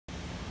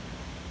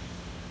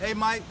Hey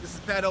Mike, this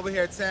is Pat over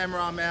here at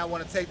Tameron, man. I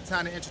want to take the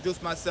time to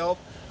introduce myself.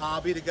 I'll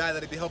be the guy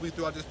that'll be helping you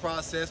throughout this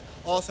process.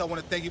 Also, I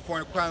want to thank you for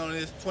inquiring on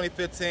this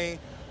 2015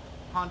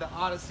 Honda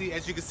Odyssey.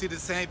 As you can see, the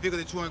same vehicle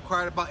that you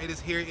inquired about, it is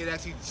here. It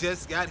actually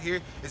just got here.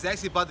 It's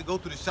actually about to go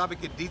through the shop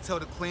and get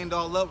detailed and cleaned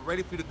all up,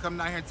 ready for you to come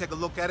down here and take a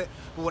look at it.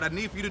 But what I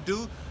need for you to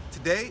do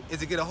today is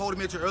to get a hold of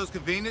me at your earliest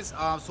convenience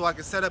so I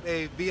can set up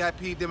a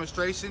VIP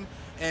demonstration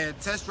and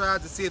test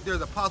drives to see if there's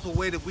a possible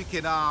way that we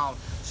can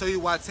show you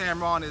why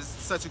Tameron is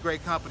such a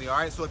great company. All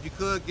right, so if you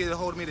could get a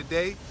hold of me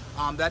today,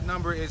 that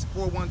number is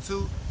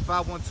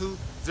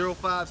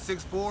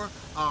 412-512-0564.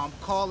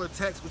 Call or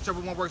text,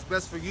 whichever one works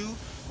best for you,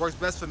 works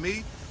best for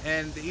me.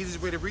 And the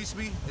easiest way to reach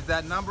me is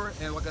that number.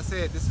 And like I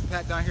said, this is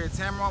Pat down here at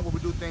Tameron, where we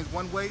do things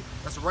one way.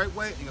 That's the right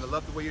way, and you're gonna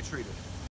love the way you're treated.